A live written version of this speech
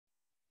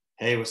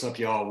Hey, what's up,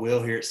 y'all?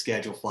 Will here at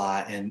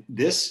Schedulefly, and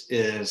this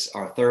is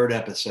our third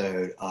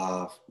episode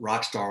of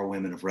Rockstar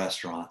Women of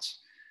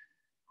Restaurants.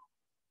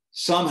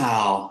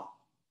 Somehow,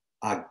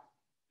 I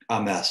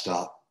messed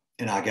up,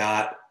 and I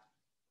got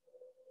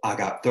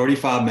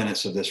 35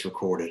 minutes of this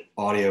recorded,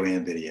 audio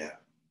and video.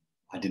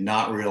 I did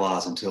not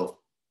realize until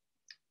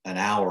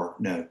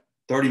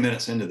 30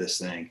 minutes into this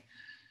thing,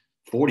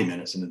 40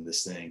 minutes into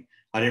this thing,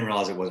 I didn't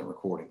realize it wasn't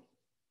recording.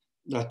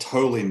 I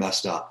totally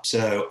messed up.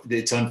 So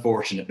it's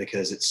unfortunate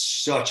because it's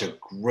such a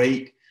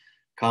great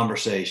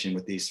conversation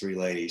with these three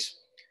ladies.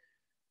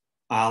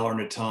 I learned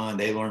a ton.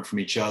 They learned from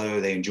each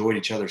other. They enjoyed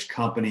each other's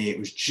company. It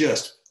was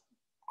just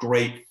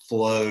great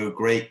flow,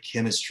 great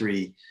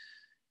chemistry.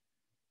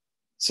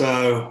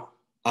 So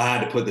I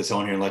had to put this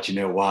on here and let you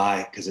know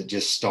why, because it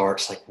just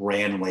starts like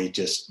randomly,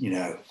 just,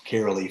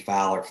 Karalee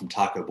Fallert from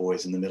Taco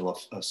Boys in the middle of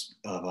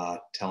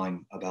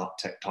talking about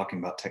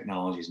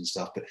technologies and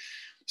stuff. But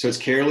so it's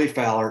Karalee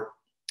Fallert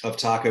of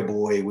Taco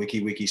Boy,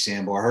 Wiki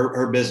Sandbar.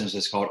 Her business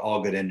is called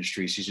All Good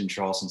Industries. She's in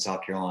Charleston,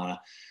 South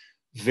Carolina.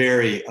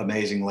 Very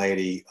amazing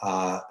lady,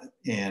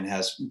 and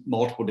has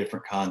multiple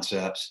different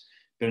concepts.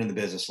 Been in the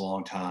business a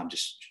long time,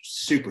 just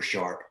super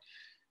sharp.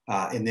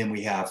 And then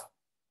we have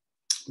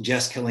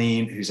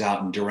Kileen, who's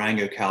out in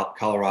Durango,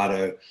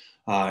 Colorado.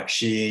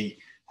 She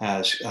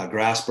has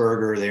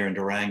Grassburger there in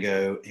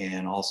Durango,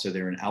 and also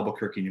they're in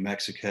Albuquerque, New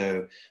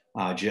Mexico.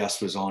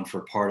 Jess was on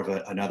for part of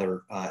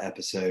another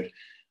episode,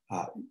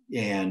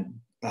 and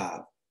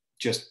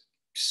just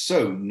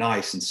so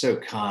nice and so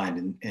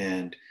kind,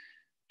 and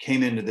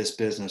came into this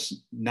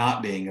business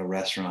not being a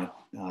restaurant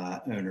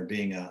owner,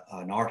 being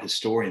an art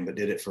historian, but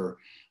did it for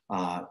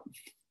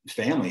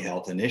family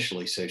health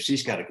initially. So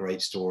she's got a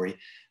great story.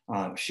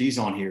 She's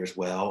on here as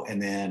well.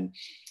 And then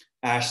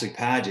Ashley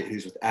Padgett,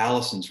 who's with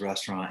Allison's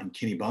restaurant in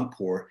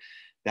Kennebunkport.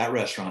 That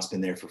restaurant's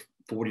been there for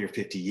 40 or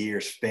 50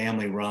 years,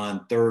 family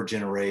run, third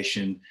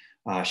generation.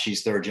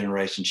 She's third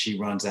generation. She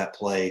runs that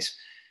place.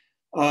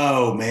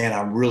 Oh man,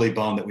 I'm really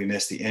bummed that we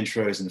missed the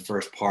intros in the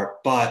first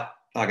part, but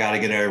I got to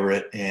get over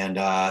it. And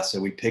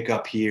so we pick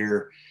up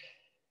here,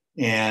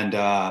 and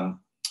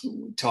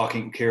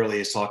Karalee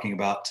is talking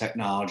about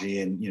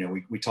technology, and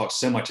we talked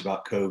so much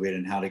about COVID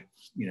and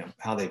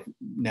how they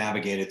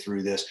navigated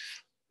through this,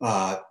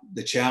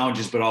 the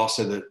challenges, but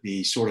also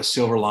the sort of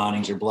silver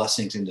linings or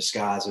blessings in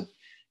disguise that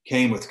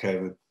came with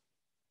COVID.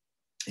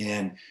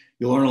 And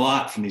you'll learn a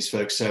lot from these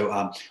folks.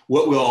 So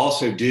what we'll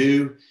also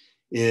do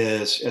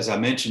is, as I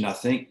mentioned, I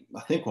think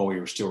while we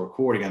were still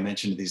recording, I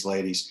mentioned to these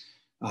ladies,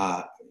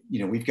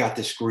 we've got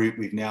this group.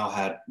 We've now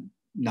had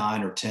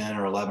 9 or 10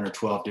 or 11 or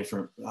 12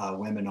 different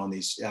women on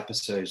these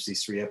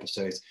three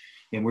episodes.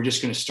 And we're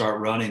just going to start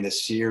running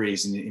this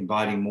series and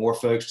inviting more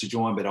folks to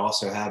join, but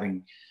also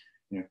having,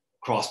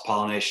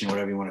 cross-pollination,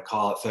 whatever you want to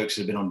call it, folks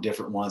that have been on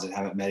different ones that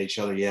haven't met each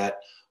other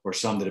yet, or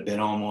some that have been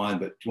on one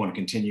but want to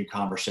continue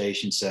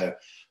conversation. So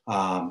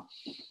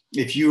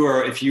if you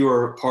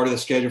are part of the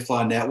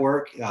Schedulefly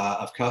network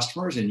of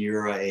customers, and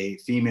you're a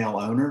female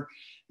owner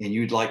and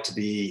you'd like to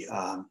be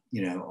on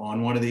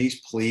one of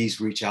these,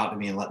 please reach out to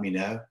me and let me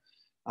know.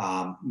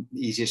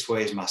 Easiest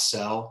way is my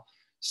cell,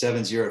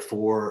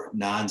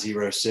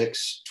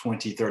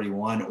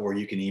 704-906-2031, or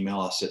you can email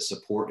us at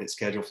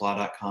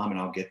support@schedulefly.com and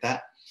I'll get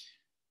that.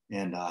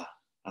 And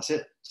that's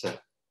it. So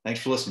thanks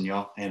for listening,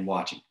 y'all, and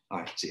watching. All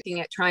right, see you.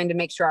 At trying to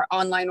make sure our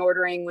online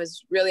ordering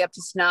was really up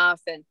to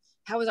snuff, and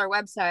how was our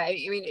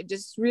website? I mean, it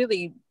just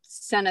really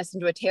sent us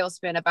into a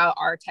tailspin about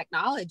our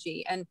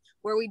technology, and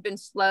where we'd been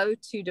slow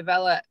to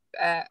develop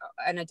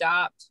and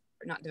adopt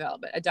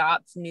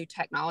new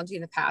technology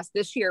in the past.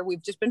 This year,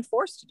 we've just been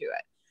forced to do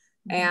it.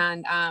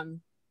 Mm-hmm.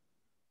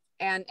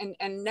 And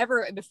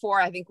never before,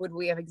 I think, would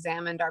we have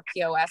examined our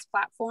POS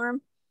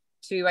platform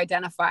to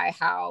identify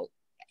how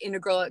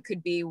integral it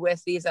could be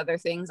with these other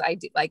things I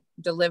do, like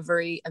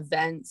delivery,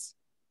 events,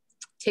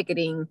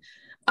 ticketing,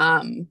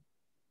 or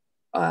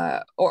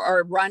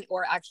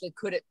actually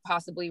could it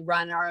possibly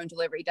run our own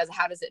delivery?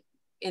 How does it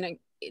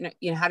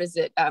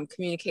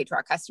communicate to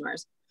our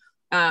customers?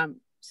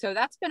 So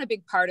that's been a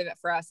big part of it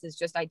for us, is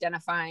just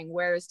identifying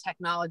where is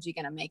technology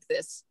going to make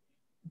this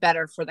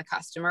better for the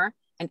customer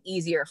and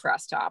easier for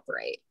us to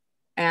operate.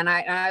 And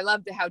I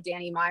love how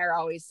Danny Meyer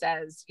always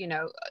says,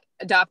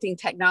 adopting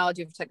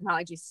technology for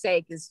technology's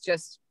sake is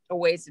just a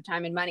waste of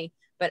time and money,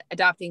 but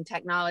adopting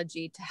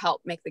technology to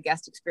help make the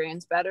guest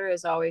experience better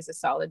is always a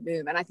solid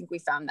move. And I think we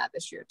found that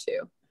this year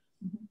too.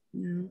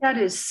 Mm-hmm. That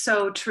is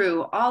so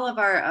true. All of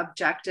our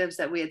objectives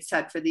that we had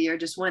set for the year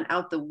just went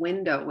out the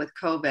window with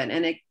COVID,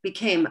 and it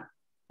became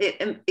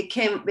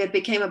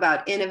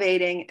about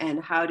innovating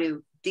and how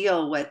to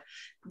deal with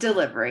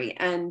delivery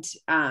and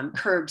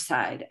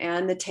curbside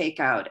and the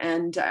takeout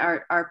and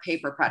our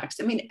paper products.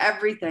 I mean,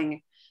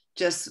 everything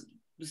just,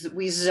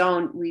 we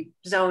zoned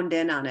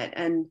in on it.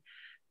 And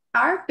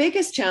our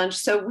biggest challenge,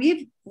 so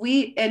we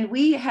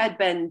had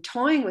been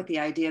toying with the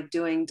idea of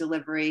doing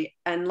delivery.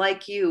 And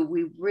like you,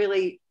 we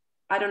really,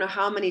 I don't know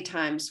how many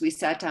times we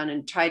sat down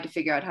and tried to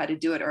figure out how to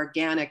do it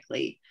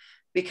organically,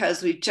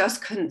 because we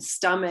just couldn't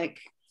stomach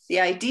the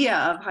idea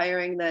of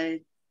hiring the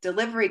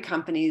delivery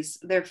companies,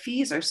 their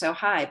fees are so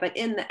high. But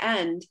in the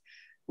end,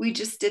 we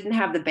just didn't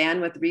have the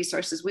bandwidth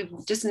resources. We've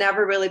just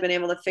never really been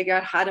able to figure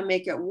out how to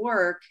make it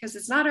work because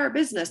it's not our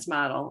business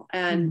model.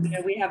 And you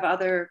know, we have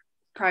other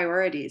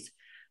priorities.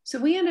 So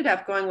we ended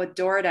up going with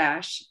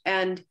DoorDash.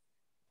 And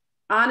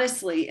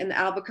honestly, in the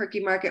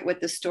Albuquerque market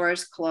with the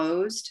stores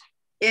closed,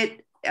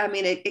 it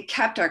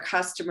kept our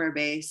customer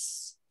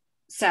base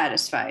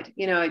satisfied.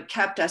 You know, it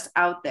kept us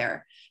out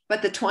there.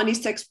 But the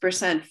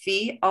 26%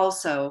 fee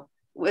also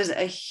was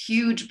a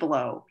huge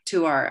blow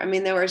to our, I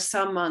mean, there were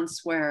some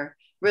months where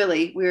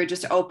really we were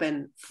just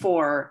open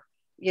for,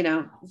 you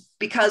know,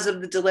 because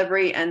of the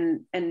delivery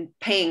and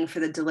paying for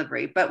the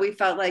delivery. But we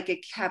felt like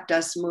it kept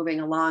us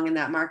moving along in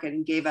that market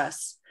and gave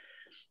us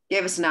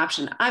an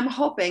option. I'm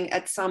hoping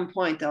at some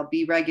point there'll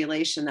be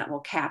regulation that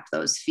will cap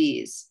those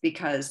fees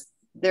because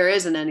there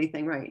isn't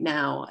anything right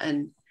now.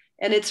 And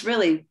it's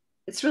really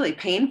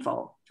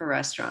painful for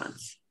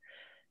restaurants.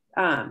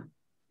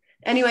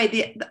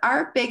 Anyway,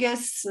 our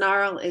biggest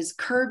snarl is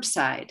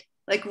curbside.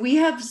 Like we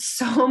have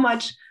so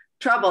much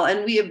trouble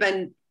and we've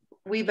been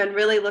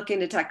really looking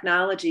to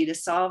technology to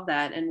solve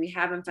that. And we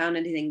haven't found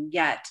anything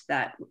yet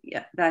that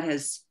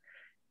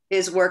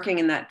is working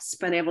and that's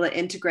been able to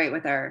integrate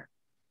with our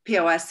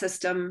POS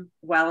system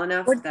well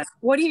enough.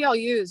 What do y'all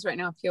use right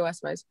now,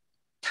 POS wise?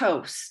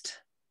 Toast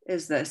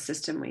is the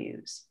system we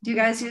use. Do you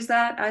guys use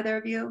that, either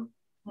of you?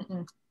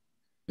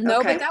 No,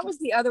 Okay. but that was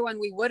the other one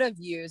we would have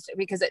used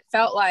because it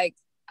felt like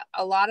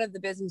a lot of the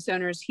business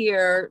owners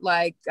here,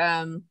 like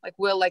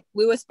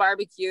Lewis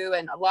Barbecue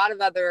and a lot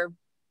of other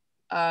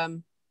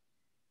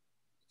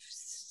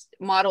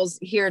models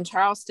here in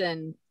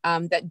Charleston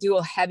that do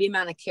a heavy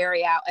amount of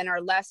carry out and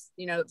are less,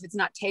 you know, if it's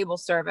not table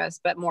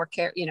service, but more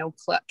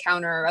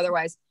counter or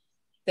otherwise,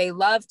 they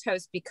love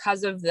Toast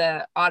because of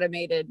the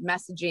automated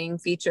messaging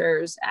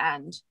features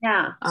and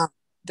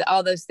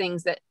all those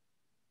things that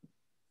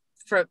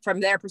from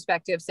their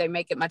perspective, say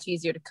make it much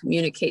easier to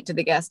communicate to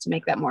the guests to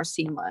make that more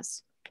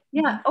seamless.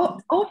 Yeah.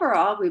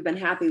 Overall, we've been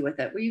happy with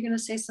it. Were you going to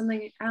say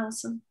something,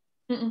 Allison?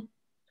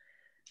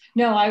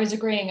 No, I was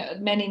agreeing.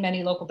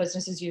 Many local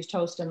businesses use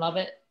Toast and love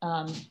it.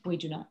 We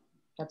do not.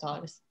 That's all I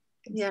was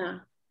gonna say.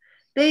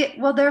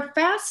 Yeah. They're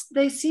fast.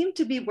 They seem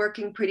to be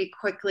working pretty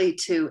quickly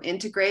to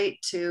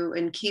integrate to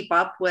and keep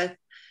up with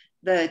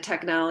the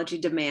technology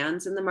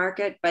demands in the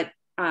market. But,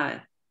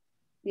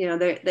 you know,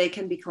 they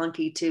can be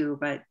clunky too.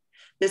 But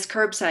this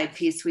curbside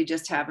piece, we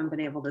just haven't been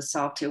able to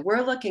solve to.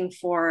 We're looking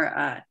for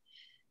a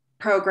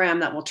program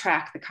that will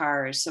track the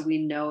cars so we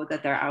know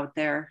that they're out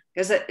there.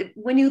 Because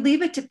when you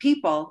leave it to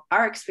people,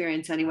 our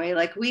experience anyway,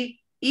 like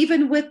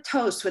even with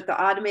Toast, with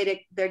the automated,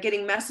 they're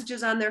getting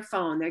messages on their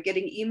phone, they're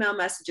getting email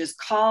messages,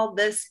 call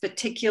this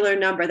particular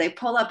number. They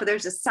pull up,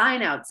 there's a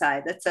sign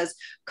outside that says,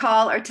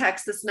 call or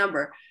text this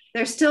number.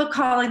 They're still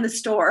calling the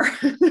store.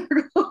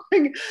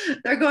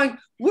 they're going,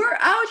 we're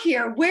out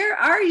here. Where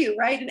are you?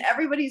 Right. And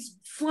everybody's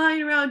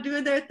flying around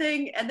doing their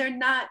thing and they're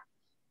not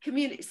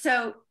community.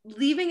 So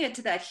leaving it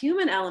to that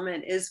human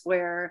element is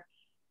where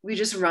we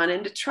just run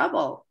into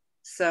trouble.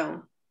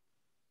 So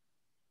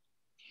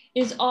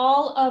is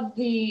all of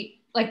the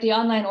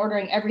online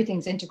ordering,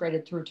 everything's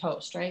integrated through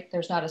Toast, right?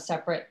 There's not a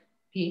separate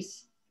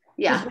piece.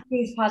 Yeah. We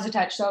use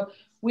POSitouch. So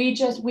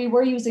we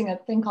were using a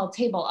thing called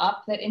Table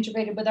Up that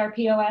integrated with our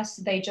POS.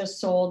 They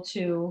just sold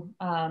to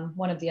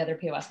one of the other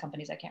POS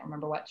companies. I can't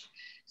remember which.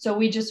 So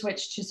we just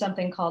switched to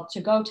something called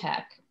To Go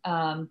Tech.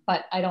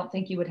 But I don't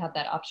think you would have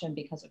that option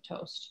because of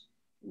Toast.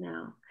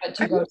 No. But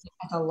To Go Tech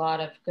has a lot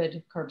of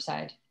good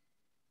curbside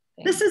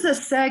things. This is a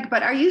seg,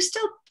 but are you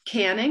still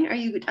canning?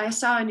 I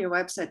saw on your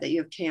website that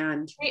you have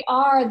canned. We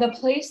are. The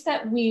place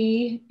that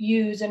we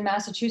use in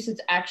Massachusetts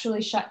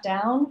actually shut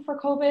down for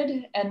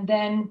COVID and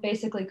then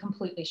basically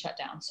completely shut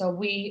down. So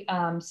we,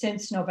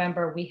 since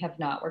November, we have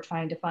not. We're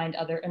trying to find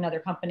another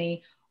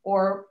company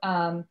or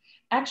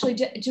actually,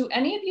 do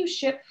any of you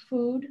ship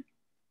food?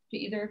 Do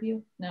either of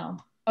you? No.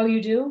 Oh,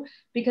 you do?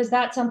 Because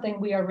that's something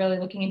we are really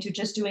looking into,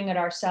 just doing it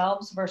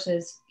ourselves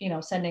versus,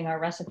 sending our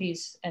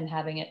recipes and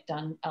having it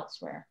done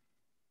elsewhere.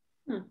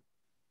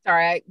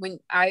 Sorry,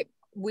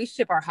 we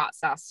ship our hot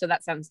sauce, so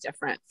that sounds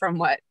different from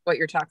what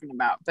you're talking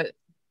about. But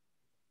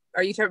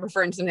are you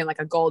referring to something like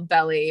a Gold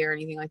Belly or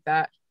anything like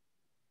that?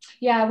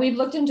 Yeah, we've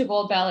looked into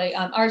Gold Belly.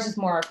 Ours is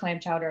more our clam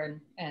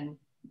chowder and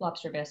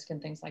lobster bisque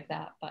and things like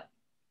that. But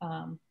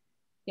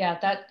yeah,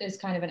 that is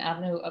kind of an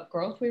avenue of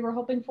growth we were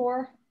hoping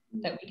for,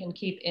 that we can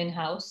keep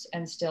in-house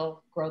and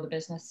still grow the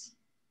business.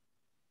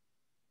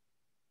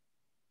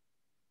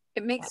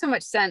 It makes so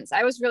much sense.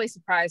 I was really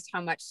surprised how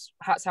much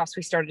hot sauce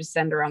we started to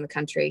send around the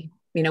country,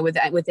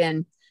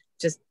 within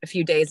just a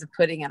few days of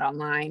putting it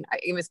online.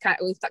 We kind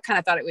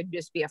of thought it would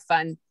just be a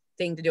fun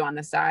thing to do on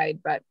the side,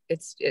 but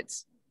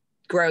it's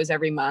grows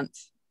every month.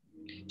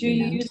 Do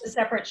you use a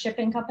separate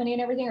shipping company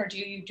and everything, or do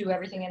you do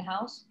everything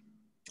in-house?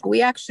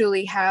 We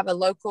actually have a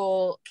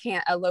local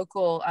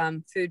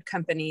food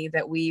company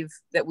that we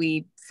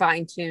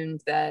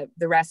fine-tuned the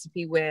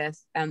recipe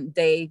with.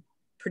 They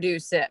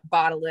produce it,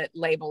 bottle it,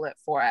 label it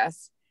for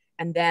us,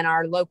 and then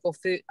our local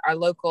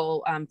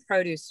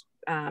produce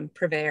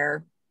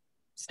purveyor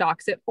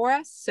stocks it for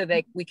us so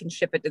that we can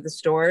ship it to the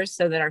stores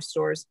so that our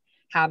stores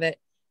have it.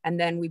 And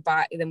then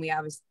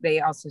they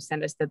also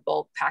send us the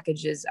bulk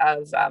packages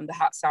of the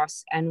hot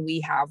sauce. And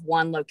we have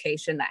one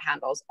location that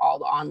handles all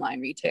the online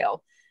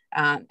retail,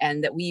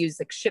 and that we use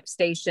like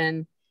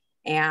ShipStation,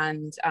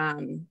 and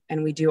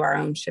we do our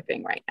own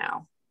shipping right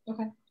now.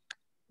 Okay.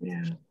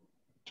 Yeah.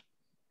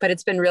 But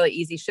it's been really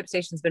easy.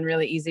 ShipStation's been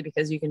really easy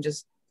because you can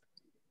just,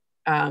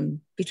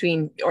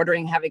 between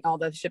ordering, having all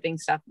the shipping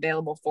stuff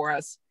available for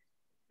us,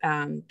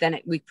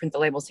 we print the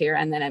labels here,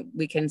 and then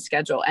we can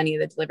schedule any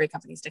of the delivery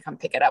companies to come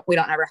pick it up. We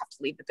don't ever have to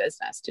leave the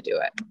business to do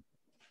it.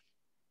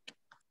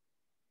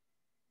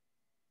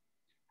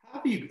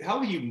 How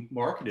have you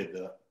marketed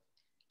the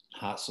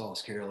hot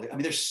sauce, Karalee? I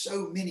mean, there's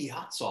so many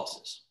hot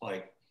sauces.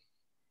 Like,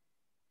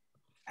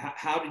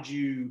 how did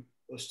you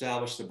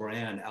establish the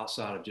brand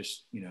outside of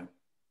just,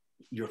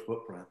 your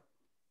footprint?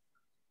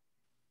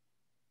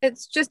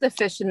 It's just the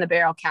fish in the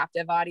barrel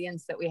captive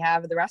audience that we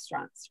have at the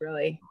restaurants,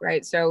 really,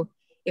 right? So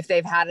if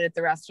they've had it at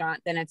the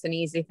restaurant, then it's an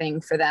easy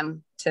thing for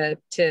them to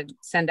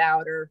send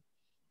out or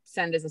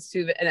send as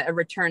a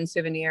return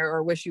souvenir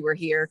or wish you were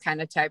here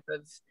kind of type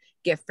of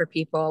gift for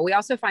people. We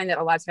also find that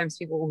a lot of times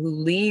people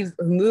who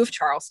move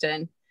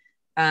Charleston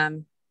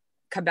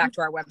come back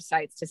to our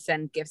websites to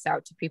send gifts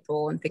out to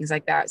people and things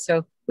like that.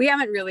 So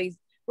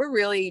we're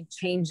really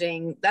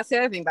changing. That's the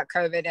other thing about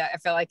COVID. I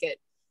feel like it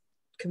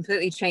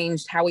completely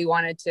changed how we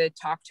wanted to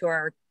talk to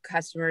our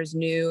customers,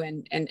 new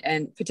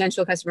and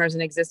potential customers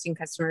and existing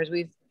customers.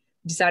 We've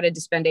decided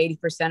to spend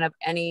 80% of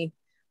any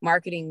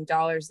marketing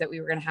dollars that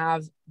we were going to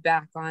have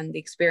back on the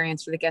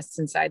experience for the guests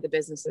inside the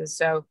businesses.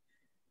 So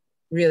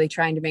really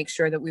trying to make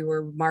sure that we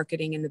were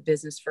marketing in the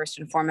business first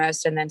and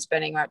foremost, and then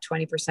spending about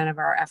 20% of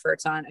our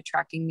efforts on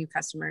attracting new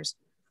customers.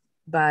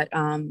 But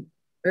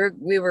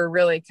we were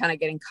really kind of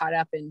getting caught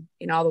up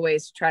in all the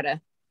ways to try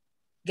to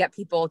get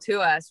people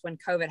to us when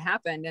COVID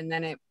happened. And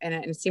then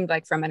it seemed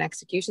like from an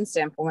execution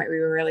standpoint, we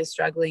were really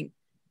struggling.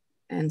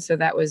 And so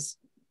that was,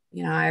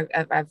 I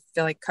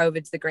feel like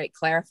COVID's the great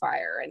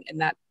clarifier.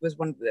 And that was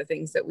one of the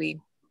things that we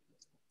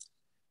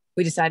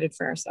decided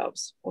for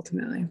ourselves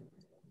ultimately.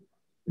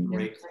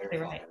 Great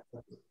clarifier. Right.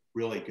 That's a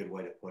really good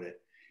way to put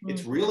it.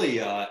 It's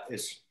really,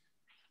 as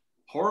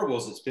horrible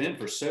as it's been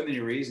for so many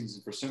reasons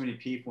and for so many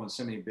people and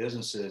so many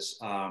businesses,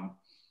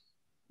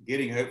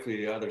 getting hopefully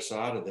the other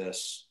side of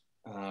this,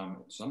 at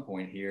some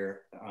point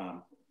here,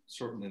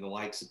 certainly the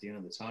lights at the end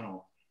of the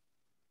tunnel.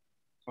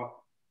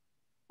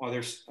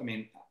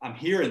 I'm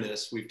hearing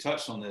this, we've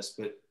touched on this,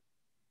 but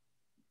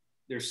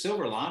there's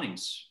silver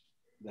linings,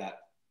 that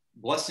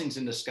blessings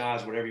in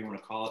disguise, whatever you want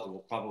to call it, that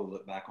we'll probably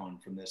look back on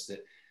from this, that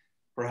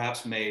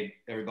perhaps made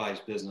everybody's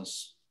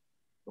business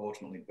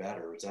ultimately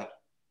better. Is that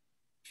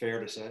fair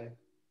to say?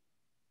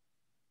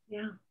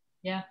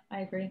 Yeah,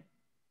 I agree.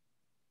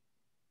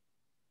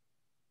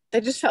 They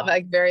just felt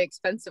like very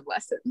expensive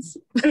lessons.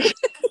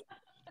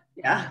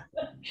 Yeah.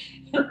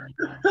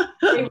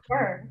 They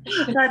were.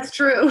 That's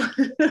true.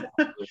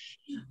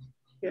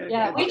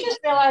 Yeah, we just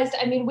realized,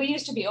 we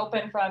used to be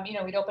open from,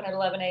 we'd open at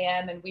 11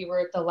 a.m. and we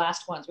were the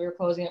last ones. We were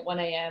closing at 1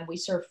 a.m. We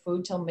served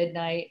food till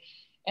midnight.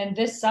 And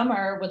this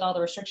summer, with all the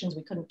restrictions,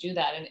 we couldn't do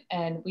that.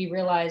 And we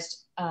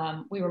realized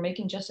we were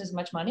making just as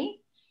much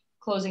money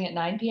closing at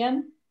 9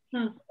 p.m.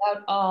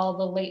 Without all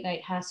the late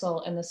night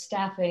hassle and the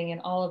staffing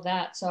and all of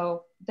that.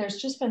 So there's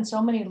just been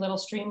so many little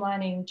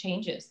streamlining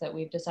changes that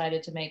we've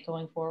decided to make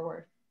going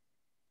forward.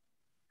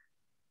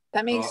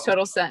 That makes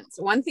total sense.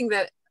 One thing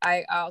that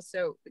I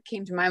also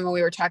came to mind when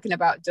we were talking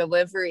about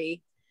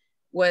delivery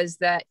was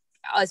that,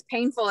 as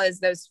painful as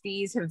those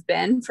fees have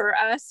been for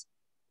us,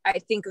 I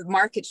think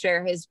market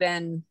share has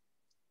been,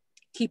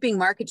 keeping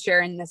market share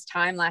in this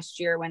time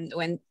last year when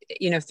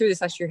through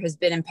this last year has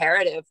been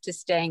imperative to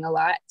staying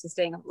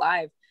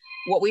alive.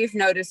 What we've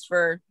noticed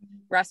for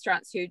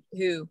restaurants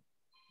who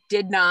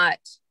did not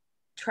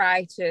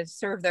try to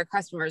serve their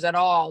customers at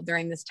all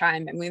during this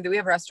time. I mean, we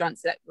have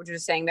restaurants that were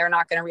just saying they're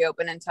not going to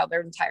reopen until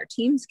their entire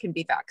teams can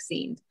be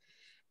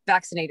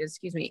vaccinated,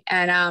 excuse me.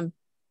 And,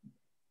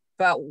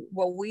 but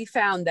what we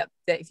found that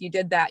if you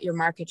did that, your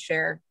market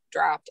share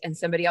dropped and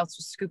somebody else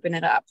was scooping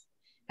it up.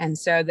 And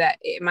so that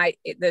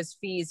those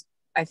fees,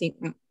 I think,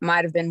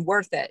 might have been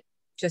worth it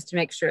just to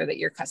make sure that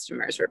your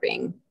customers were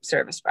being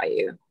serviced by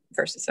you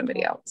versus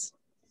somebody else.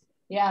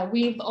 Yeah,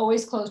 we've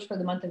always closed for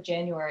the month of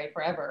January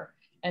forever.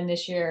 And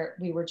this year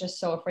we were just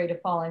so afraid of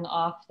falling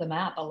off the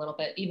map a little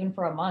bit, even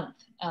for a month.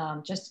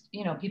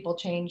 People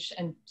change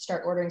and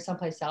start ordering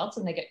someplace else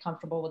and they get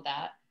comfortable with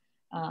that.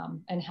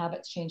 And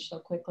habits change so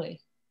quickly.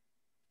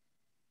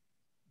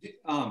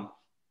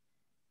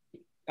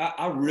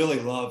 I really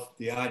love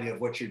the idea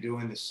of what you're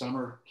doing this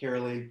summer,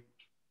 Karalee.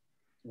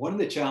 One of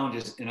the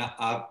challenges, and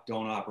I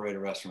don't operate a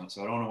restaurant,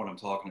 so I don't know what I'm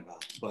talking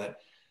about, but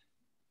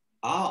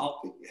I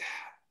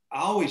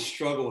always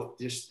struggle with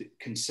just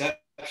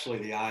conceptually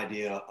the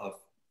idea of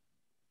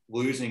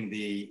losing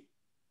the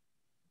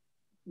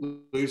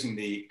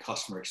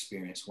customer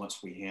experience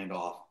once we hand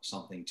off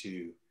something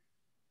to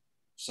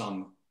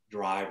some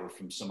driver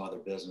from some other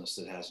business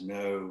that has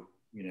no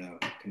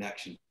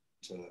connection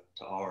to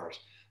ours.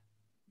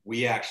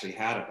 We actually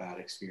had a bad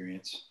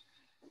experience,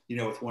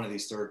 with one of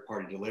these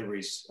third-party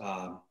deliveries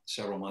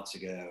several months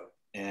ago,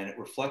 and it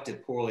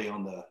reflected poorly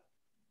on the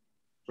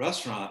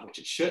restaurant, which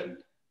it shouldn't,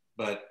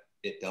 but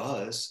it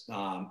does.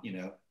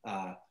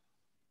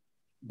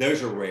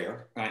 Those are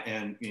rare, right?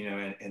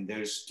 And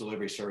those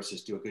delivery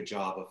services do a good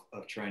job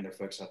of training their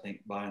folks, I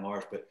think, by and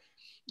large. But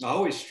I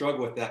always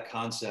struggle with that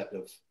concept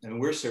of, and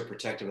we're so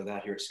protective of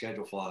that here at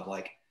Schedulefly.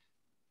 Like,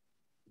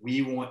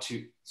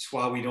 it's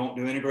why we don't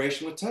do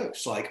integration with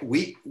Toast. Like,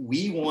 we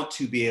want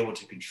to be able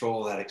to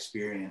control that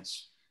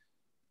experience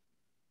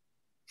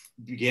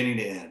beginning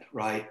to end,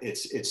 right?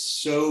 It's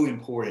so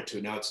important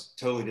to know. It's a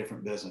totally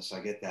different business.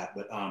 I get that,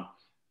 but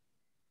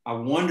I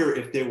wonder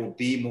if there will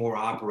be more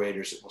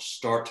operators that will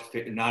start to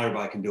fit. Not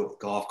everybody can do it with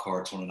golf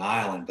carts on an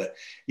island, but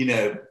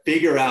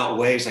figure out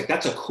ways. Like,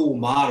 that's a cool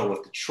model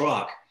with the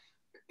truck.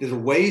 There's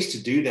ways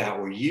to do that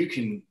where you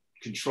can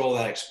control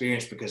that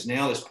experience, because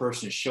now this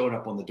person is showing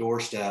up on the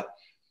doorstep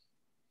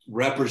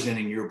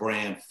representing your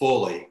brand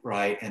fully,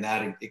 right? And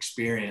that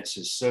experience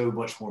is so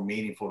much more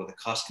meaningful to the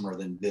customer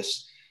than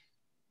this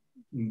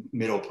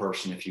middle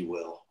person, if you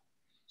will.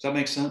 Does that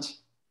make sense?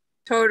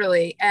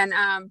 Totally. And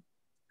I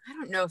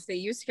don't know if they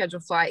use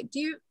Schedulefly. Do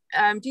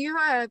you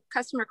have a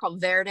customer called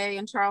Verde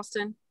in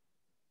Charleston?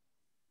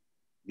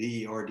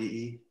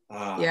 VERDE?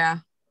 Yeah.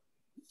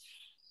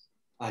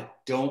 I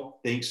don't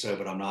think so,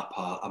 but I'm not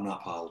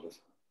positive.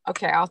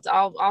 Okay,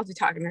 I'll be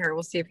talking to her.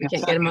 We'll see if we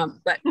can't get him up.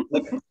 But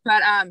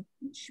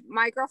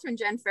my girlfriend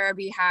Jen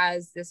Farabee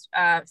has this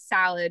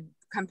salad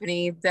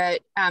company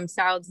that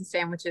salads and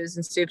sandwiches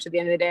and soups at the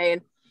end of the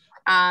day,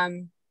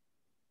 and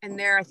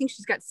there, I think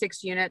she's got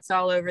 6 units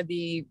all over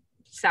the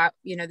South,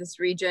 this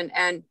region.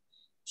 And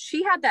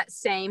she had that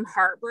same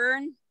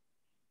heartburn,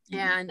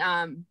 and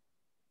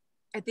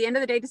at the end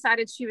of the day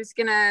decided she was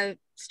gonna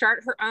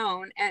start her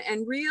own,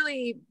 and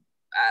really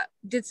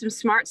did some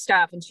smart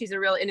stuff. And she's a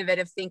real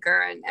innovative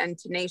thinker and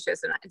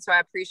tenacious, and so I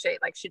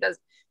appreciate, like, she does,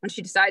 when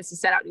she decides to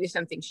set out to do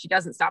something, she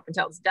doesn't stop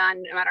until it's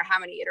done, no matter how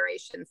many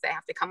iterations they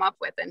have to come up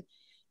with. And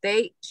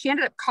she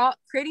ended up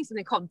creating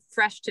something called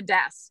Fresh to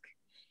Desk.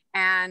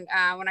 And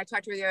when I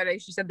talked to her the other day,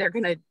 she said they're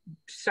going to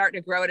start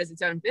to grow it as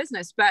its own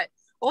business. But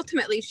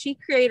ultimately, she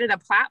created a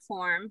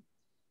platform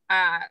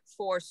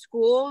for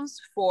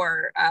schools,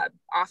 for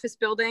office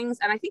buildings.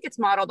 And I think it's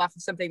modeled off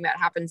of something that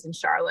happens in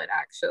Charlotte,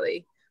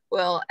 actually,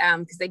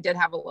 because they did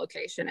have a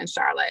location in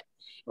Charlotte.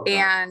 Okay.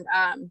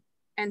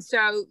 And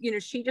so,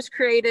 she just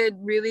created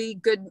really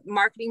good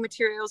marketing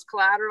materials,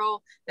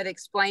 collateral that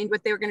explained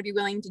what they were going to be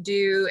willing to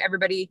do.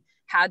 Everybody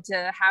had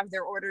to have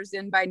their orders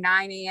in by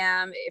 9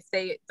 a.m. If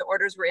the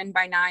orders were in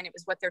by 9, it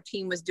was what their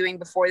team was doing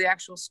before the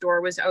actual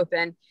store was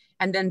open.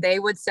 And then they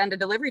would send a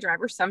delivery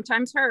driver,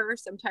 sometimes her,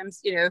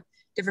 sometimes,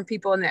 different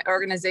people in the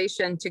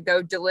organization, to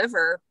go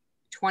deliver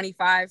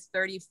 25,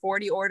 30,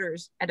 40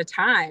 orders at a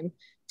time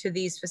to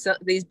these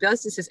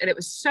businesses. And it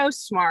was so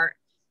smart.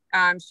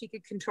 She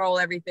could control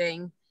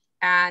everything.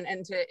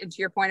 And to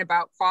your point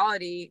about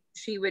quality,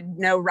 she would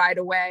know right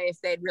away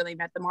if they'd really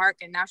met the mark.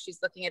 And now she's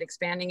looking at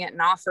expanding it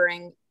and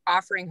offering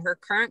her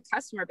current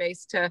customer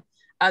base to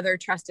other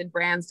trusted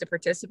brands to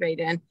participate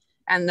in.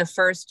 And the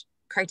first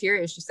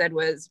criteria, she said,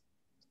 was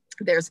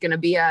there's going to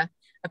be a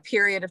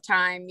period of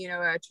time,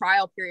 a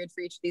trial period for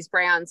each of these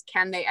brands.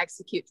 Can they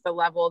execute to the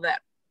level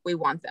that we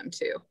want them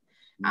to?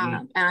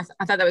 And I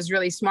thought that was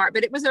really smart.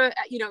 But it was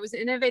it was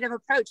an innovative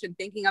approach in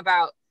thinking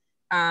about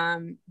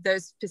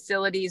those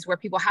facilities where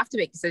people have to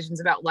make decisions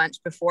about lunch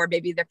before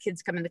maybe their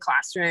kids come in the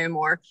classroom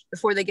or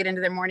before they get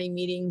into their morning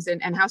meetings,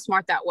 and how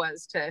smart that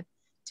was to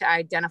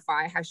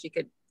identify how she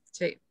could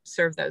to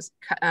serve those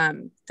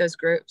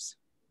groups.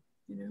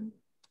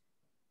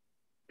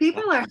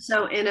 People are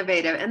so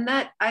innovative, and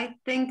that, I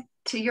think,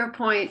 to your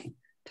point,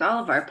 to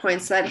all of our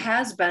points, that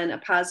has been a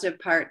positive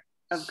part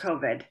of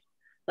COVID.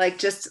 Like,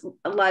 just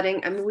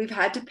we've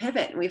had to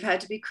pivot, and we've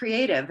had to be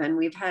creative,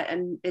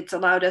 and it's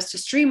allowed us to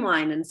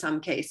streamline in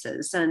some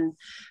cases and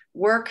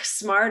work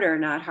smarter,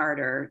 not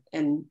harder.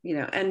 And,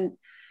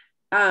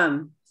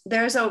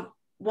 there's a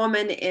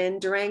woman in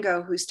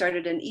Durango who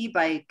started an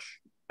e-bike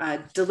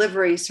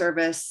delivery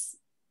service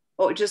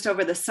just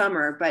over the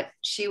summer, but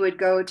she would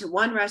go to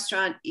one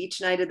restaurant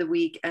each night of the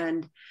week.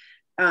 And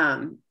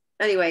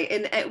anyway,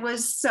 and it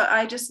was, so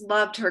I just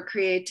loved her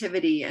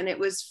creativity, and it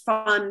was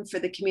fun for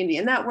the community,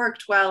 and that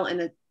worked well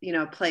in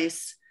a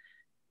place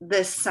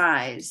this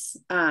size.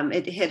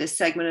 It hit a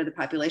segment of the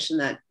population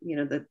that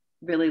that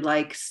really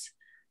likes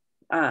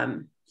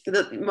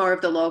more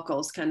of the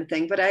locals kind of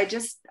thing. But I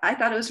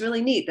thought it was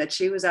really neat that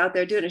she was out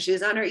there doing it. She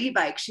was on her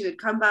e-bike. She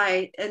would come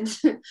by, and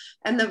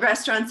the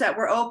restaurants that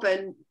were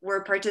open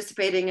were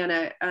participating on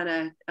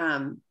a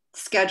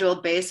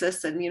scheduled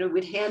basis, and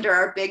we'd hand her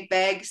our big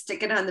bag,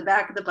 stick it on the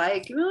back of the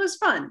bike. It was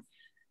fun.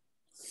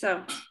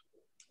 So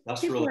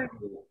that's really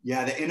cool.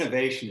 Yeah, the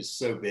innovation is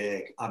so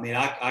big. I mean,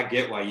 I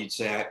get why you'd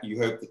say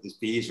you hope that the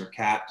fees are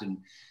capped and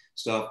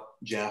stuff,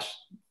 Jess.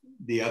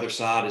 The other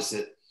side is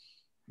that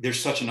there's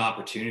such an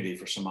opportunity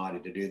for somebody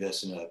to do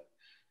this in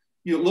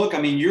you look,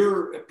 I mean,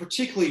 you're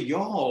particularly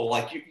y'all,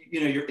 like,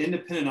 you know, you're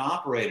independent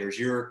operators.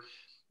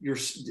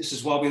 This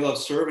is why we love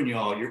serving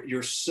y'all.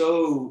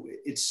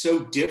 It's so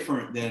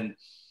different than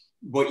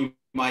what you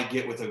might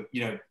get with a,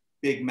 you know,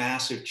 big,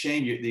 massive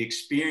chain. The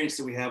experience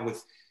that we have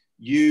with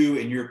you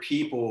and your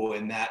people,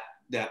 and that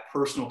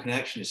personal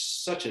connection is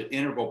such an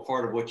integral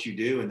part of what you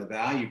do and the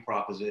value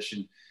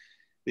proposition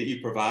that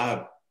you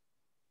provide.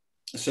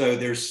 So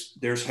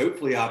there's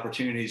hopefully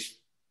opportunities,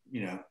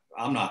 you know,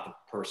 I'm not the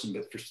person,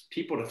 but for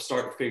people to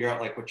start to figure out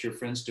like what your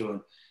friend's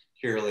doing,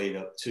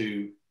 Karalee,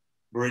 to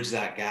bridge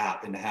that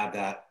gap and to have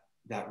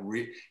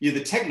you know,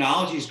 the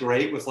technology is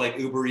great with like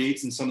Uber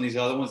Eats and some of these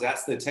other ones.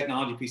 That's the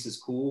technology piece is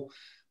cool,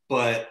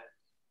 but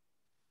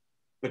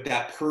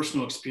that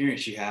personal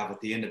experience you have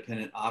with the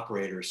independent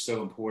operator is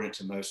so important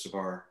to most of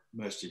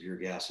your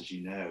guests, as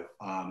you know.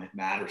 It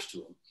matters to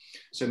them.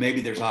 So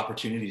maybe there's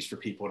opportunities for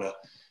people to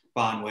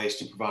find ways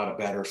to provide a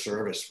better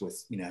service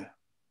with, you know,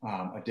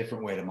 a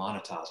different way to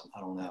monetize them. I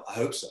don't know. I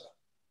hope so.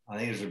 I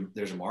think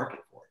there's a market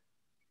for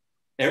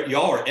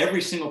it.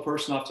 Every single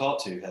person I've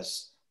talked to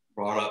has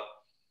brought up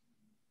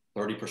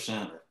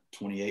 30% or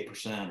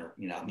 28%, or,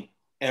 you know, I mean,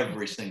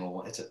 every single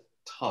one. It's a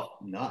tough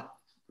nut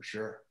for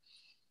sure.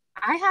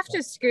 I have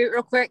to scoot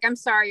real quick. I'm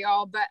sorry,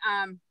 y'all, but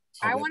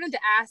I wanted to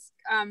ask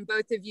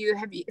both of you,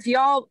 if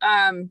y'all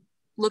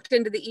looked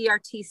into the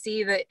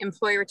ERTC, the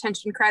Employee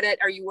Retention Credit?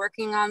 Are you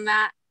working on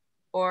that,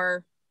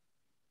 or?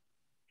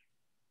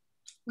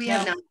 We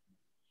have not.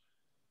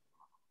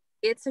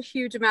 It's a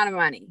huge amount of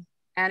money.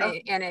 And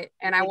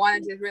I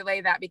wanted to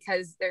relay that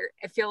because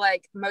I feel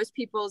like most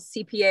people's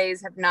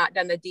CPAs have not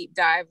done the deep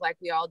dive like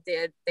we all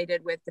did. They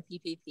did with the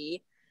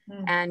PPP.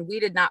 And we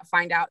did not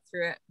find out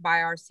through it by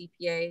our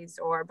CPAs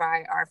or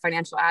by our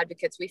financial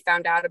advocates. We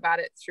found out about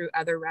it through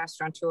other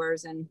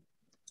restaurateurs, and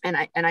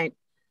I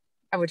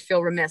would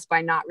feel remiss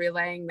by not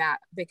relaying that,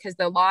 because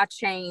the law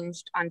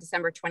changed on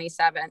December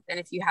 27th. And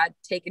if you had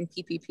taken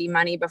PPP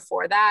money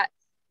before that,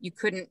 you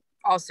couldn't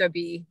also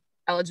be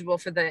eligible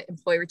for the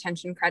employee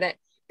retention credit.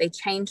 They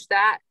changed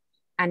that.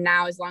 And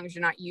now, as long as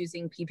you're not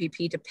using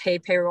PPP to pay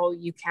payroll,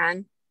 you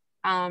can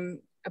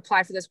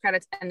apply for those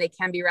credits, and they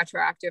can be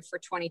retroactive for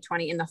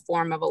 2020 in the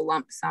form of a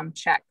lump sum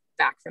check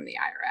back from the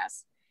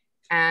IRS.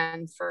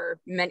 And for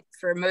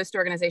most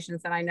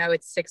organizations that I know,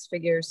 it's 6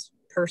 figures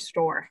per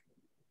store.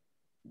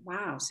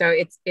 Wow. So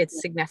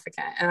it's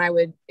significant. And I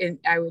would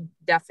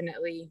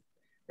definitely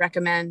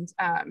recommend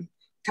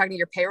talking to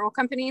your payroll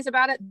companies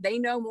about it. They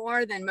know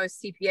more than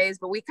most CPAs,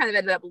 but we kind of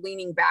ended up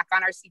leaning back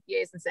on our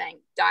CPAs and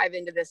saying, dive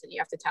into this and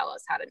you have to tell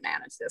us how to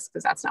manage this,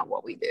 because that's not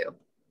what we do.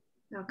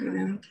 Okay.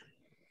 You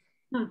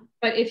know?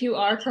 But if you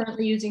are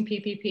currently using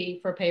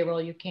PPP for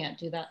payroll, you can't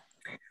do that,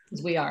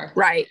 because we are.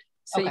 Right.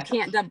 So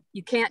Okay.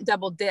 you can't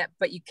double dip,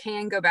 but you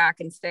can go back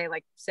and say,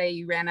 like, say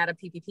you ran out of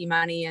PPP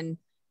money in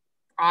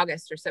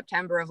August or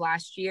September of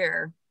last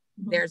year,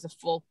 there's a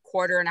full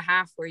quarter and a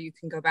half where you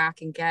can go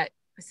back and get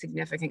a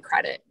significant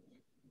credit.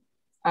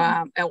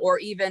 Or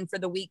even for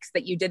the weeks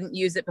that you didn't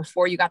use it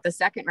before you got the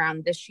second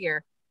round this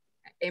year.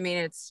 I mean,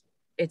 it's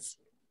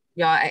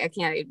yeah, I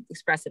can't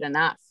express it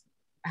enough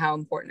how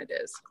important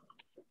it is.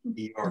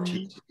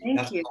 ERTC.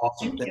 Thank you.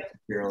 Awesome. Thank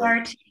you.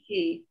 Karalee.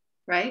 ERTC,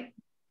 right?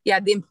 Yeah,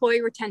 the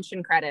employee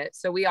retention credit.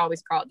 So we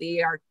always call it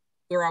the ER.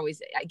 We're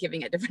always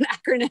giving it different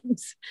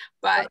acronyms,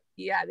 but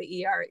yeah,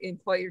 the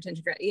employee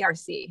retention credit,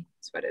 ERC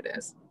is what it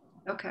is.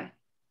 Okay.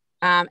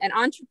 And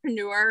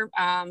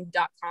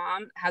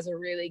entrepreneur.com has a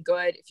really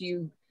good, if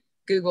you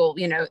Google,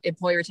 you know,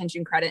 employee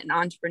retention credit and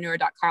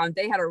entrepreneur.com,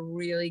 they had a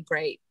really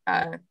great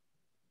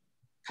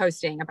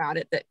posting about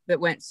it that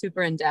went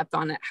super in depth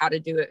on it, how to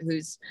do it,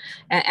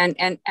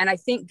 and I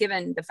think,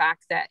 given the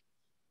fact that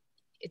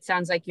it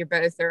sounds like you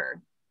both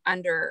are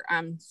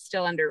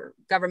still under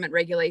government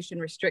regulation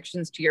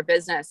restrictions to your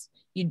business,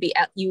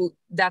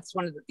 that's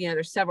one of the, you know,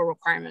 there's several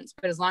requirements,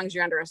 but as long as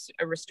you're under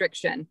a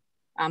restriction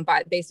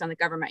based on the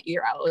government,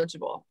 you're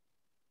eligible.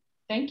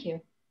 Thank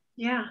you.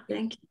 Yeah,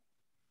 thank you.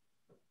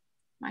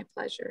 My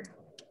pleasure.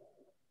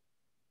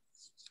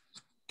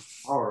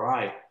 All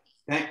right.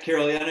 Thank you,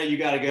 Karalee. I know you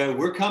got to go.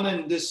 We're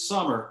coming this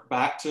summer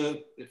back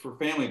for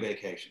family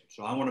vacation.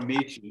 So I want to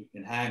meet you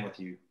and hang with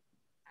you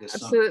this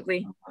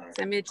Absolutely. summer.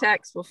 Send me a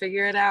text. We'll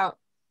figure it out.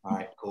 All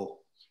right,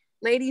 cool.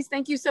 Ladies,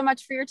 thank you so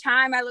much for your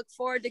time. I look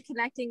forward to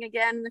connecting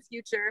again in the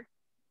future.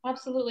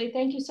 Absolutely.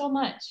 Thank you so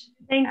much.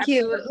 Thank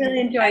you. I really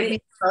enjoyed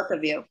meeting both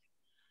of you.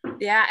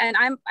 Yeah, and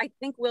I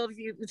think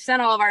we've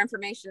sent all of our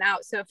information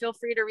out, so feel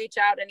free to reach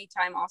out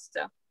anytime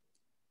also.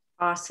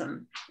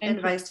 Awesome.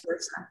 And vice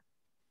versa.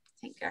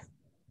 Take care.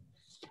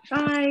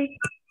 Bye.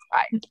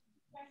 Bye.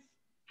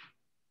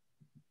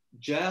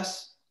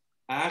 Jess,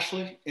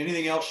 Ashley,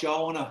 anything else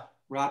y'all want to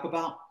rap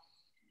about?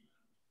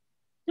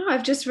 No,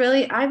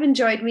 I've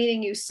enjoyed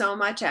meeting you so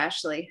much,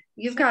 Ashley.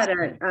 You've got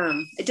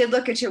I did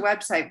look at your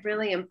website,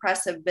 really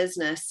impressive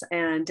business.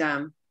 And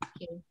I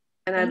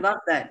love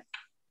that.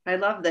 I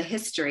love the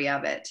history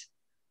of it.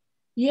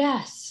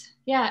 Yes.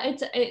 Yeah,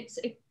 it's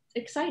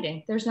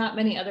exciting. There's not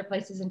many other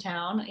places in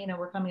town. You know,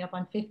 we're coming up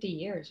on 50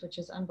 years, which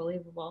is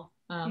unbelievable.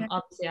 Yeah.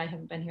 Obviously I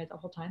haven't been here the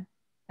whole time.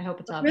 I hope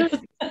it's obvious.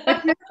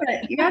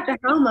 But you're at the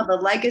helm of a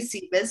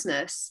legacy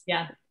business.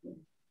 Yeah.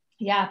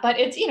 Yeah, but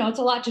it's, you know, it's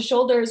a lot to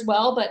shoulder as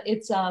well, but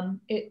it's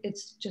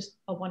just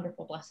a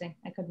wonderful blessing.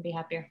 I couldn't be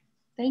happier.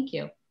 Thank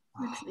you.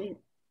 That's neat.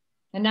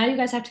 And now you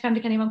guys have to come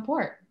to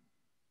Kennebunkport.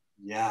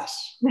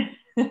 Yes,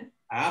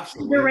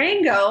 absolutely.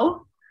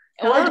 Durango.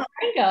 Or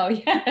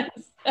Durango, yes.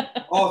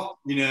 Oh,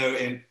 you know,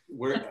 and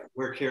where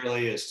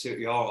Karalee is too.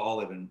 Y'all all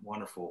live in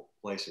wonderful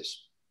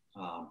places.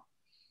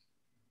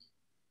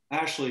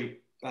 Ashley,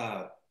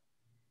 I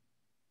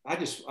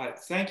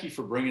thank you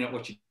for bringing up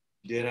what you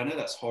did. I know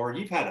that's hard.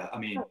 You've had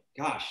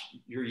gosh,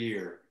 your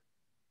year,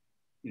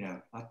 you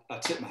know, I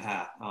tip my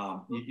hat.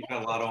 You've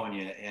had a lot on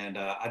you. And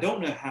I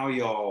don't know how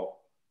y'all,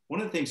 one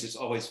of the things that's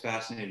always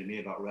fascinated me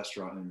about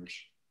restaurant owners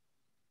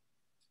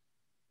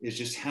is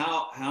just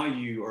how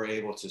you are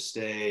able to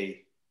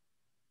stay,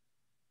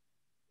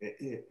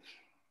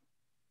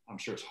 I'm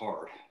sure it's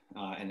hard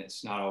and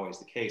it's not always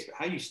the case, but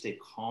how you stay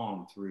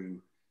calm through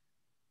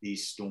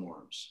these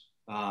storms.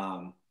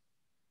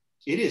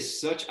 It is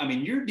such,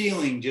 you're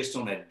dealing just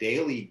on a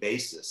daily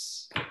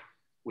basis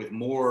with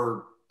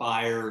more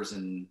fires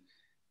and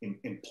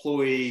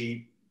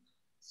employee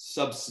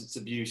substance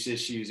abuse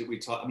issues that we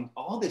talk,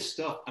 all this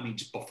stuff,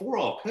 just before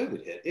all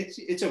COVID hit,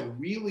 it's a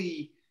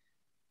really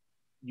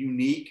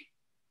unique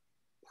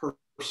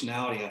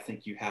personality I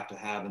think you have to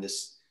have in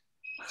this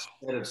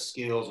set of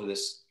skills or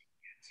this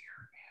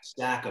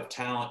stack of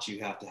talents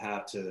you have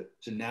to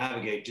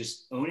navigate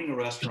just owning a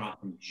restaurant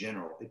in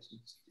general.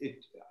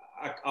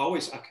 I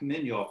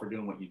commend you all for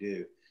doing what you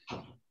do.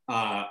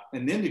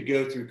 And then to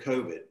go through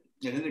COVID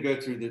and then to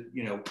go through the,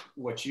 you know,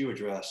 what you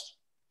addressed,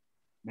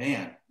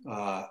 man,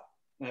 I'm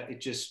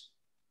in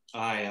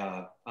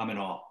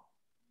awe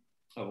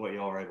of what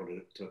y'all are able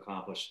to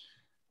accomplish.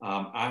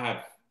 I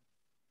have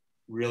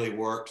really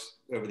worked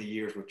over the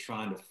years with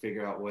trying to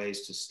figure out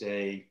ways to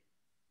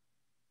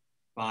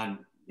find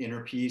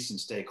inner peace and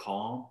stay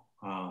calm,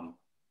 to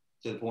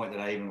the point that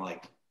I even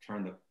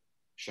turn the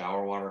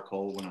shower water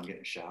cold when I'm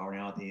getting a shower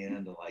now at the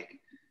end, to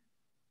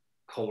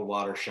cold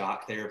water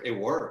shock therapy. It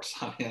works.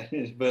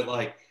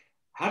 But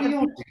how do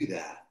y'all do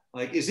that?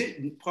 Is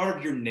it part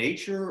of your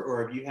nature,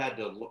 or have you had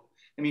to look?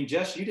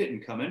 Jess, you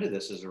didn't come into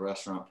this as a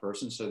restaurant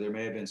person, so there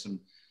may have been some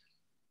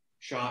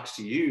shocks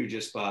to you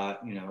just by,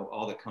 you know,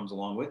 all that comes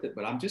along with it.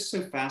 But I'm just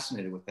so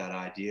fascinated with that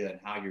idea and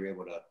how you're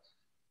able to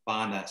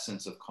find that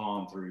sense of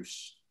calm through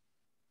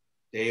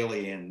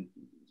daily and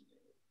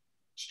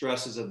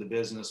stresses of the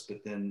business,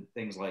 but then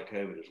things like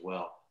COVID as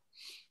well.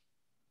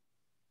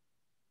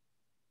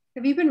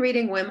 Have you been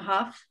reading Wim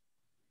Hof?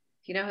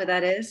 Do you know who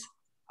that is?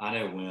 I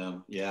know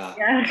Wim. Yeah.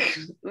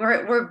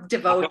 We're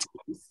devotees.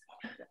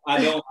 I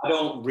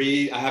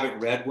haven't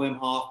read Wim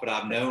Hof, but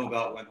I've known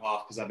about Wim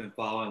Hof because I've been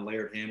following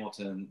Laird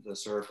Hamilton, the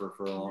surfer,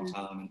 for a long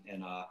time.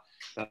 And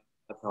that's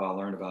how I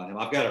learned about him.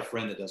 I've got a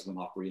friend that does Wim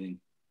Hof breathing.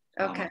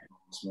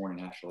 This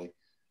morning, actually.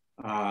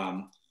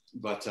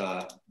 But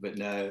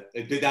no,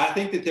 I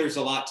think that there's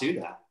a lot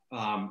to that.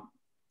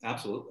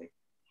 Absolutely.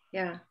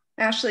 Yeah.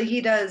 Ashley,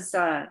 he does,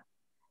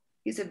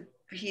 he's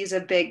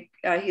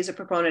a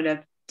proponent of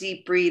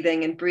deep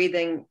breathing and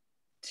breathing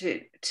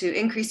to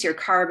increase your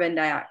carbon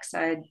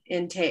dioxide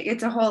intake.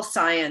 It's a whole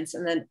science.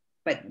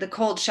 But the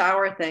cold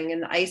shower thing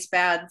and the ice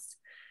baths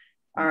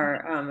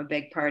are a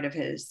big part of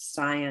his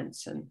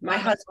science. And my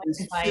husband's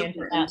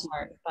super into that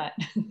part, but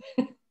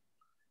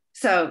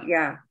so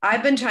yeah,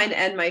 I've been trying to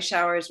end my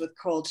showers with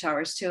cold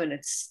showers too, and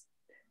it's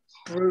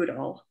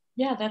brutal.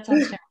 Yeah, that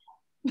sounds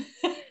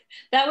terrible.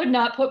 That would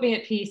not put me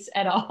at peace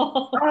at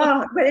all.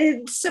 Oh, but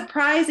it's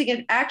surprising.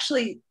 And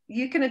actually,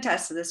 you can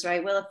attest to this,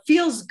 right? Well, it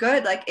feels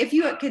good. If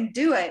you can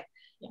do it,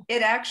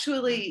 it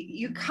actually,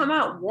 you come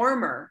out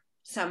warmer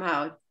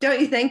somehow. Don't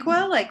you think,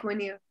 Will? When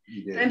you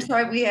I'm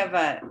sorry, we have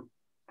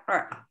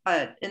our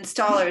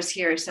installers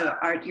here. So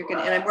and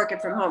I'm working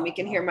from home. You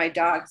can hear my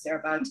dogs. They're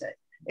about to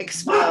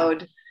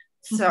explode.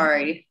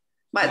 Sorry.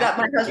 My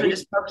husband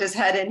just poked his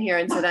head in here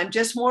and said, "I'm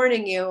just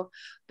warning you."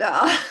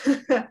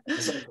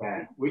 It's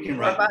okay. We can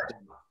write that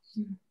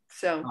down.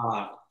 So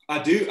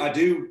I do.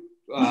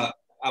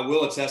 I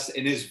will attest,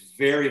 and it's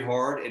very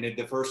hard. And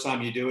the first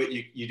time you do it,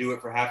 you do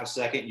it for half a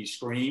second, you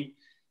scream.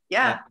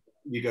 Yeah.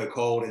 You go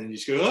cold, and then you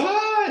just go,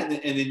 ah, and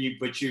then you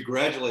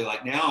gradually,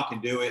 now I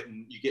can do it,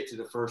 and you get to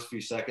the first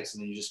few seconds,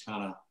 and then you just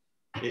kind of,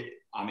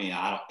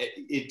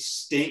 it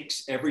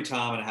stinks every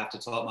time, and I have to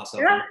talk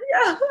myself.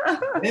 Yeah.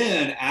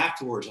 Then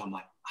afterwards, I'm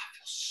like, I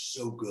feel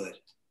so good.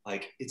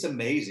 It's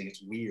amazing.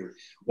 It's weird.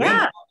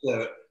 Yeah.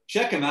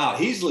 Check him out.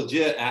 He's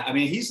legit.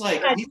 He's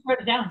I just wrote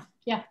it down.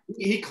 Yeah.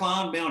 He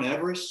climbed Mount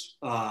Everest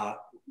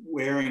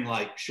wearing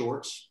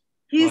Shorts.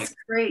 He's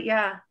great.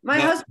 Yeah. My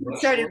husband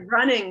started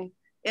running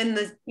in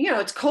the,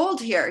 it's cold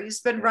here.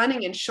 He's been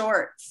running in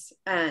shorts.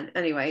 And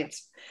anyway,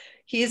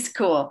 he's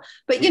cool.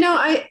 But,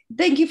 I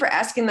thank you for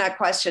asking that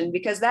question,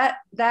 because that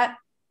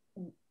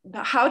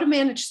how to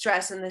manage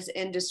stress in this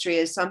industry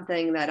is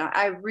something that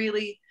I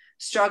really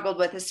struggled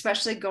with,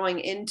 especially going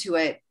into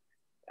it.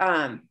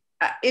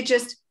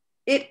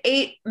 It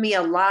ate me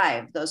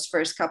alive those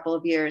first couple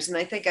of years. And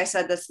I think I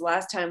said this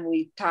last time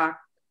we talked,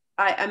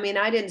 I mean,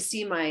 I didn't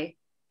see my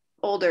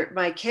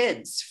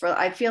kids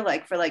I feel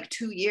like for like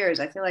 2 years.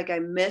 I feel like I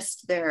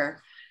missed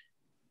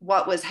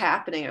what was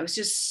happening. I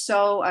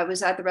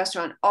was at the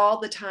restaurant all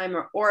the time,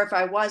 or if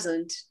I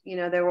wasn't,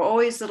 there were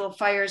always little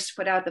fires to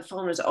put out. The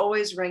phone was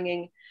always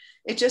ringing.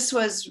 It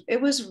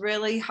was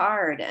really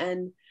hard.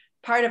 And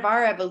part of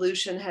our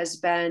evolution has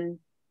been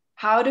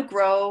how to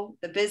grow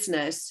the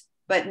business,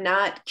 but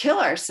not kill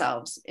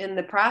ourselves in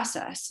the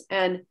process.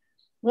 And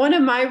one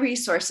of my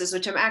resources,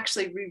 which I'm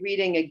actually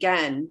rereading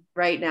again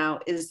right now,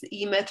 is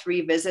E-Myth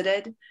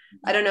Revisited.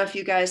 I don't know if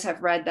you guys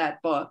have read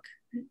that book,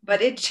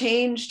 but it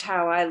changed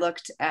how I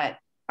looked at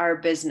our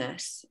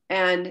business.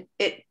 And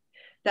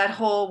that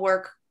whole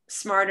work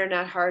smarter,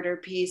 not harder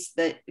piece,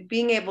 that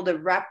being able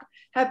to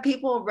have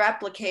people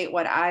replicate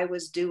what I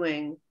was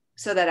doing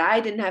so that I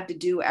didn't have to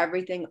do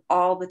everything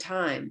all the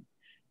time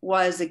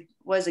was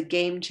a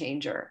game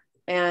changer.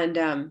 And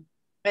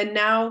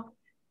now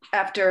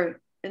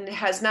and it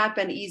has not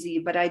been easy,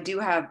 but I do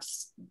have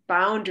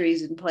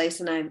boundaries in place,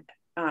 and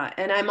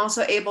I'm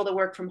also able to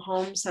work from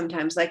home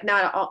sometimes. Like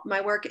not all,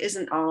 my work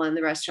isn't all in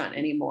the restaurant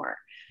anymore.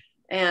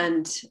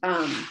 And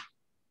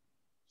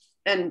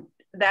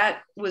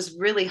that was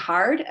really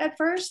hard at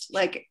first,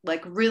 like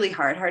really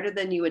hard, harder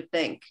than you would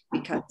think,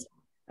 because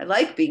I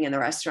like being in the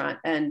restaurant.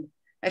 And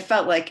I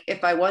felt like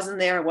if I wasn't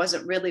there, I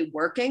wasn't really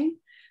working.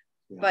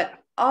 Yeah. But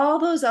all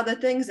those other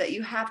things that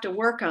you have to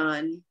work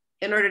on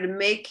in order to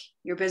make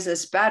your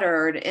business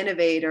better or to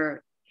innovate,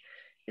 or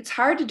it's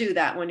hard to do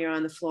that when you're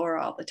on the floor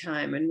all the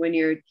time. And when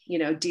you're,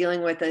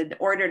 dealing with an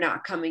order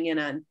not coming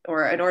in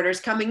or an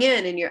order's coming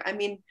in and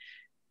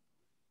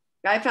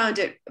I found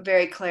it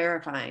very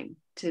clarifying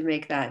to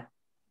make that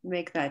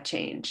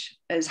change,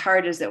 as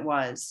hard as it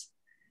was.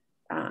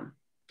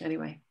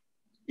 Anyway.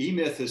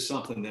 E-Myth is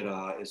something that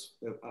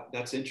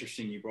that's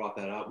interesting. You brought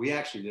that up. We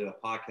actually did a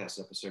podcast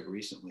episode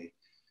recently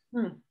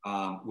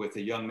with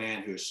a young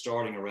man who is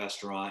starting a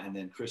restaurant, and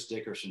then Chris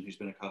Dickerson, who's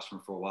been a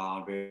customer for a while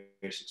and very,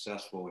 very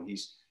successful. And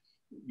he's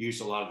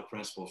used a lot of the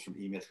principles from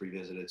E-Myth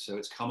Revisited. So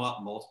it's come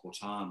up multiple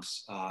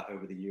times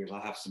over the years. I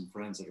have some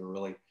friends that are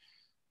really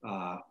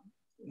are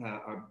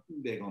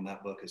big on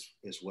that book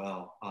as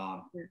well.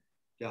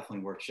 Definitely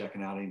worth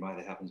checking out. Anybody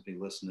that happens to be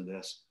listening to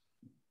this.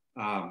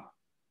 Well,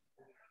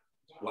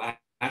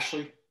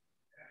 Ashley,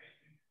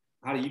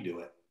 how do you do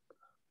it?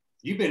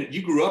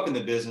 You grew up in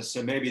the business,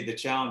 so maybe the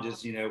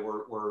challenges,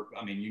 were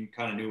you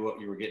kind of knew what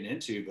you were getting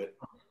into, but.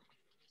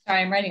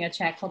 Sorry, I'm writing a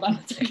check. Hold on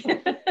a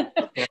second.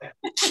 Okay.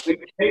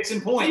 Case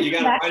in point, you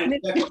got to write a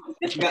check.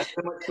 You got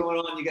so much going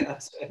on. You got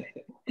to say.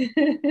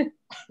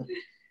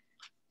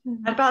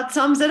 That about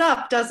sums it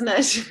up, doesn't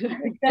it?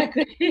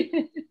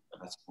 Exactly.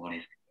 That's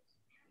funny.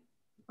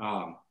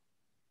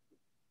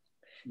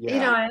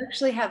 Yeah. I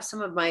actually have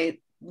some of my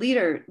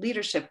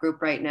leadership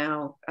group right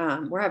now.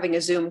 We're having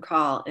a Zoom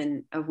call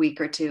in a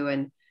week or two,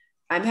 and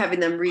I'm having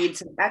them read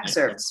some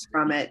excerpts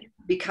from it,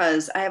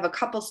 because I have a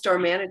couple store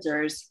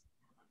managers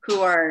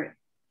who are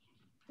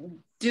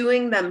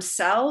doing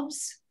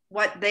themselves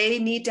what they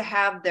need to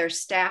have their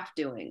staff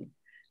doing,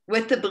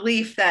 with the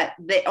belief that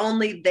they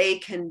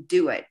can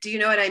do it. Do you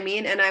know what I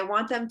mean? And I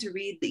want them to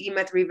read the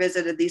E-Myth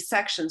Revisited, these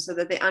sections, so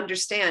that they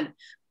understand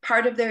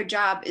part of their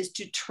job is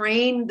to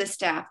train the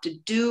staff to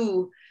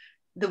do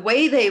the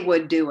way they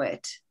would do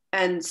it.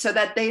 And so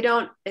that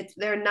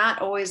they're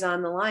not always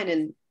on the line.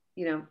 And,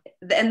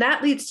 and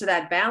that leads to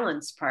that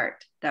balance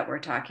part that we're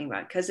talking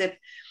about. Because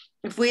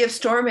if we have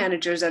store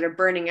managers that are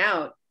burning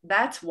out,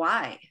 that's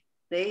why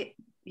they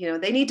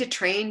need to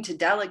train to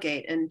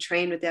delegate, and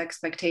train with the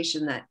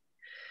expectation that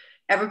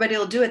everybody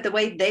will do it the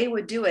way they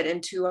would do it,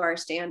 and to our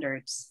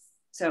standards.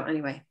 So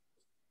anyway.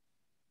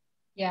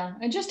 Yeah,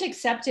 and just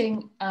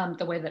accepting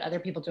the way that other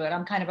people do it.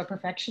 I'm kind of a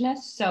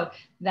perfectionist, so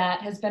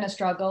that has been a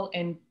struggle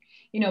in,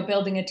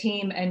 building a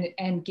team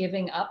and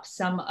giving up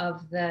some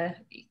of the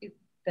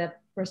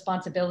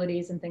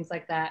responsibilities and things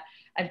like that.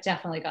 I've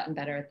definitely gotten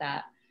better at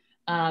that.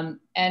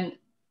 And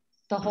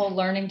the whole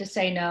learning to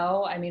say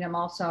no. I'm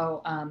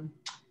also,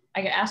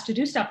 I get asked to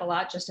do stuff a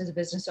lot just as a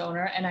business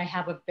owner, and I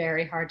have a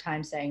very hard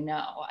time saying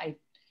no. I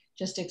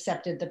just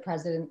accepted the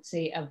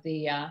presidency of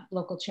the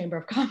local chamber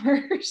of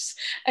commerce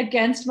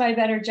against my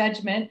better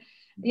judgment,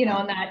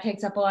 and that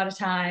takes up a lot of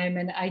time,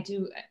 and I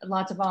do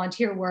lots of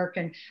volunteer work,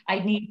 and I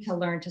need to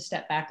learn to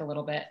step back a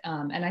little bit.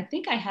 And I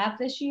think I have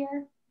this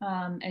year,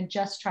 and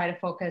just try to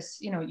focus,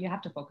 you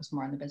have to focus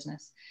more on the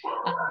business,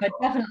 but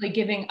definitely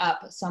giving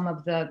up some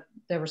of the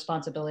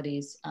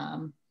responsibilities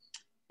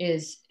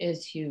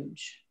is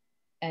huge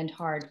and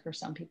hard for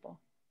some people.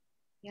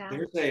 Yeah.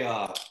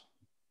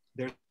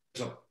 There's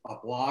a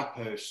blog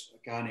post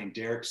a guy named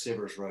Derek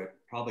Sivers wrote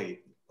probably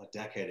a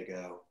decade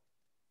ago,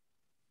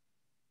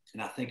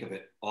 and I think of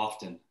it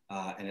often,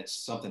 and it's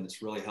something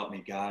that's really helped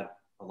me guide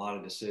a lot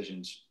of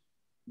decisions.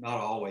 Not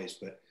always,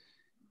 but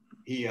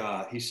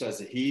he says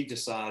that he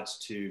decides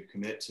to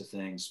commit to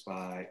things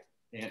by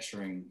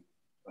answering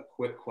a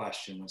quick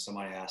question when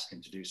somebody asks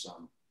him to do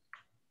something.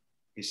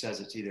 He says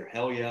it's either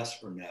hell yes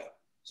or no.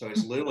 So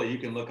it's literally, you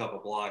can look up a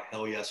blog,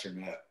 hell yes or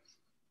no.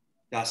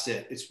 That's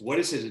it. It's what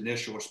is his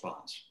initial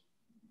response?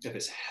 if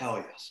it's hell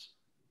yes,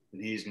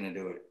 then he's going to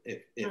do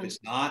it. If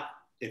it's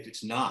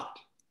not,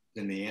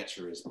 then the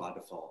answer is by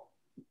default,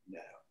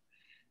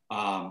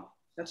 no.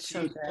 That's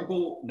so good.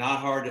 Simple, not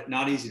hard,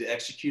 not easy to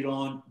execute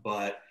on,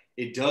 but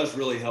it does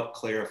really help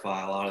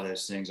clarify a lot of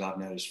those things I've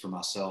noticed for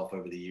myself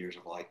over the years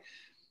of like,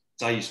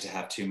 I used to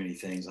have too many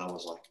things. I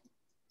was like,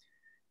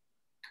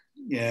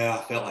 yeah,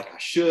 I felt like I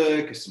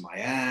should because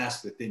somebody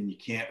asked, but then you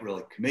can't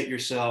really commit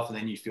yourself. And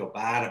then you feel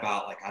bad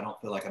about like, I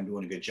don't feel like I'm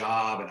doing a good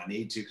job and I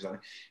need to,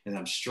 and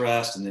I'm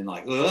stressed. And then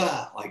like,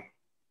 ugh, like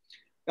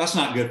that's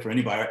not good for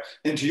anybody. Right?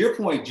 And to your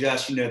point,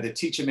 Jess, the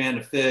teach a man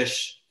to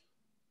fish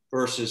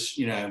versus,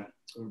 feed a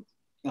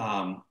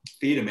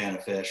man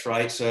to fish,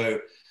 right? So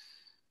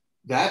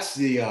that's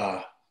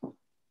your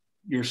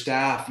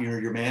staff,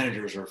 your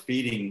managers are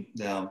feeding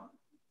them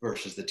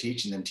versus the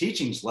teaching them.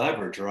 Teaching's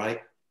leverage,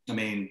 right? I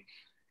mean,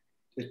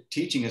 the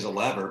teaching is a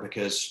lever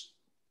because,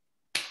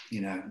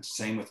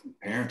 same with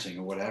parenting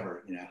or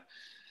whatever,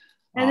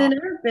 And in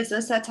our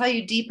business, that's how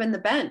you deepen the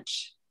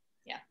bench.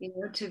 Yeah.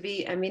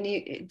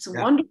 It's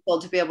wonderful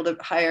to be able to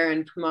hire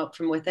and promote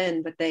from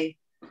within, but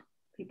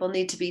people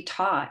need to be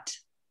taught.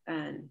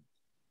 And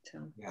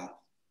so. Yeah.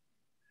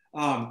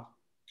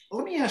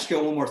 Let me ask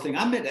you one more thing.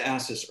 I meant to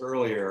ask this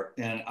earlier,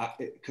 and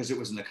because it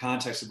was in the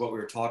context of what we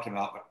were talking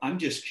about, but I'm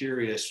just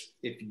curious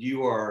if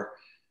you are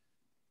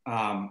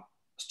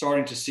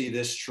starting to see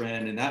this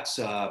trend, and that's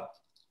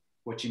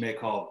what you may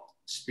call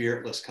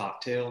spiritless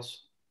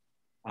cocktails.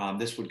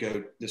 This would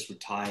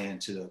tie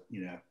into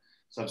the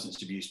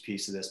substance abuse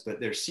piece of this, but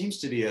there seems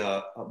to be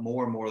a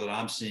more and more that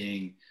I'm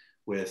seeing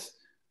with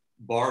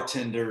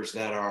bartenders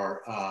that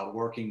are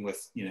working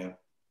with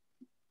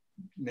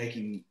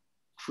making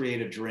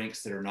creative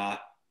drinks that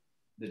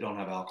don't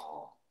have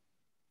alcohol.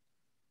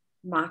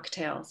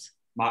 Mocktails.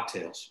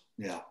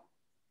 Yeah.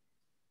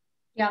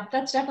 Yeah,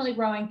 that's definitely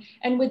growing.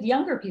 And with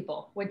younger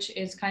people, which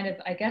is kind of,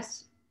 I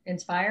guess,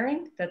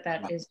 inspiring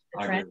that is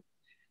the trend.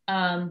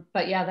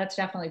 But yeah, that's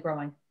definitely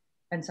growing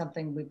and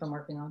something we've been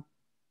working on.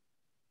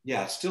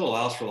 Yeah, it still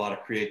allows for a lot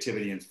of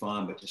creativity and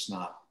fun, but just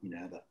not,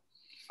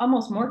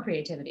 almost more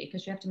creativity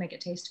because you have to make it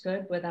taste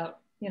good without,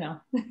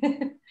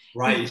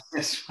 right.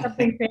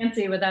 something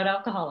fancy without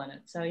alcohol in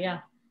it. So yeah.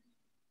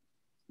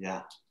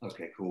 Yeah.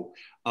 Okay, cool.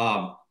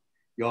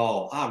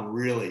 Y'all, I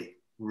really,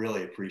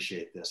 really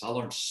appreciate this. I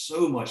learned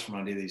so much when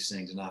I do these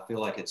things, and I feel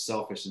like it's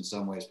selfish in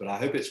some ways, but I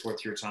hope it's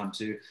worth your time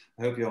too.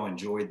 I hope y'all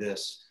enjoyed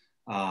this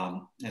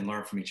and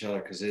learn from each other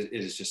because it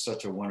is just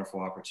such a wonderful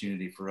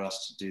opportunity for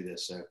us to do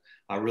this. So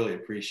I really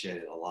appreciate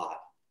it a lot.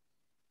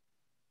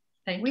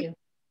 Thank you.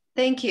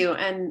 Thank you.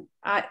 And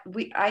I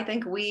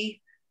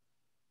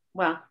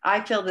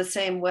feel the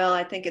same, Will.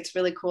 I think it's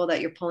really cool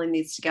that you're pulling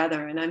these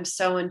together, and I'm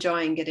so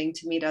enjoying getting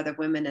to meet other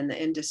women in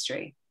the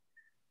industry.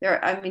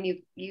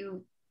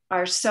 You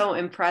are so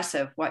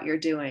impressive what you're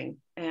doing.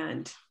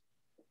 And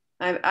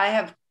I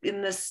have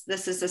this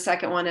is the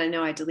second one. I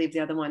know I had to leave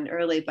the other one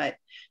early, but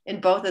in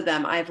both of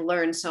them, I've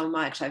learned so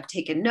much. I've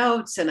taken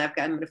notes and I'm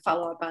going to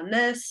follow up on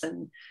this.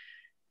 And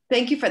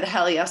thank you for the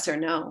hell yes or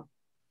no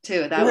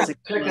too. That was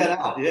check that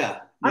out. Yeah.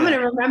 I'm going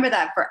to remember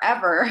that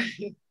forever.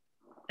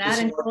 That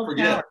and cold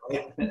shower.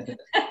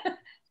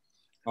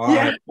 All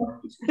right.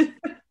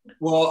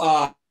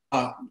 Well,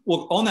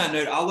 on that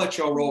note, I'll let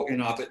y'all roll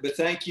in off it, but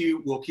thank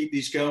you. We'll keep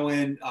these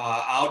going.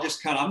 I'm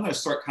going to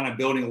start kind of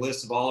building a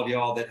list of all of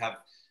y'all that have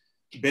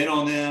been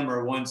on them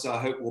or ones I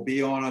hope will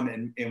be on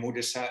them. And we'll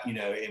just have,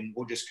 and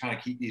we'll just kind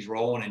of keep these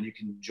rolling, and you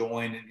can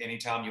join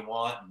anytime you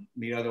want and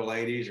meet other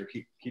ladies or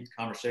keep the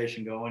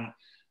conversation going.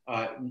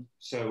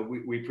 So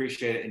we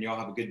appreciate it, and y'all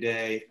have a good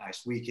day,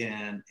 nice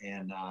weekend.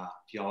 And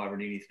if y'all ever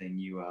need anything,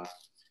 you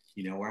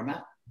know where I'm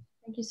at.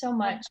 Thank you so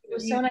much. It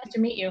was so nice to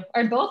meet you,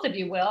 or both of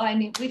you, Will. I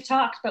mean, we've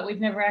talked, but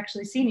we've never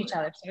actually seen each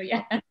other. So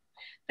yeah,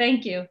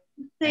 thank you.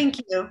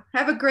 Thank you.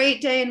 Have a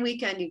great day and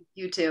weekend,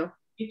 you two.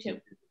 You too.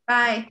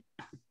 Bye.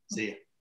 See you.